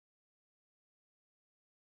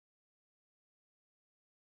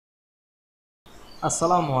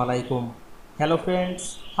Assalamu Walaikum. Hello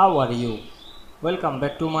friends, how are you? Welcome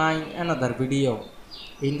back to my another video.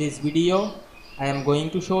 In this video, I am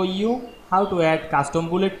going to show you how to add custom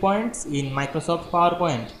bullet points in Microsoft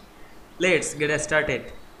PowerPoint. Let's get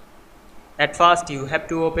started. At first, you have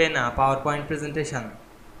to open a PowerPoint presentation.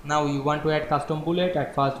 Now you want to add custom bullet.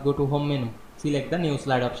 At first, go to Home menu, select the New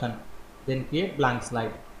Slide option, then create blank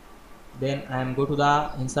slide. Then I am go to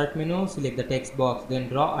the insert menu, select the text box, then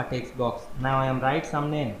draw a text box. Now I am write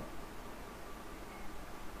some name.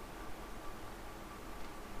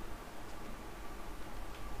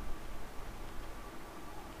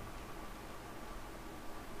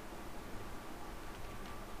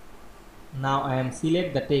 Now I am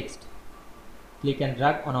select the text, click and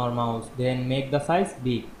drag on our mouse, then make the size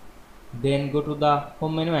big. Then go to the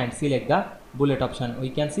home menu and select the bullet option. We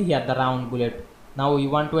can see here the round bullet. Now we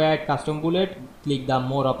want to add custom bullet, click the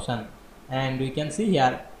more option, and we can see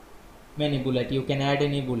here many bullet. You can add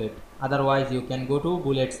any bullet, otherwise you can go to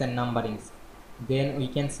bullets and numberings. Then we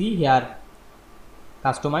can see here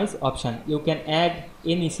customize option. You can add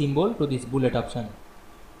any symbol to this bullet option.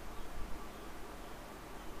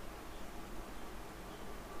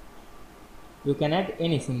 You can add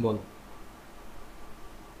any symbol.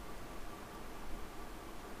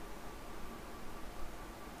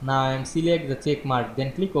 Now I am select the check mark,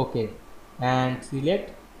 then click OK and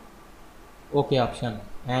select OK option,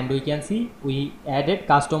 and we can see we added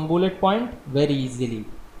custom bullet point very easily.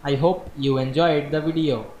 I hope you enjoyed the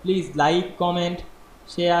video. Please like, comment,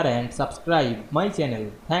 share and subscribe my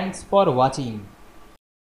channel. Thanks for watching.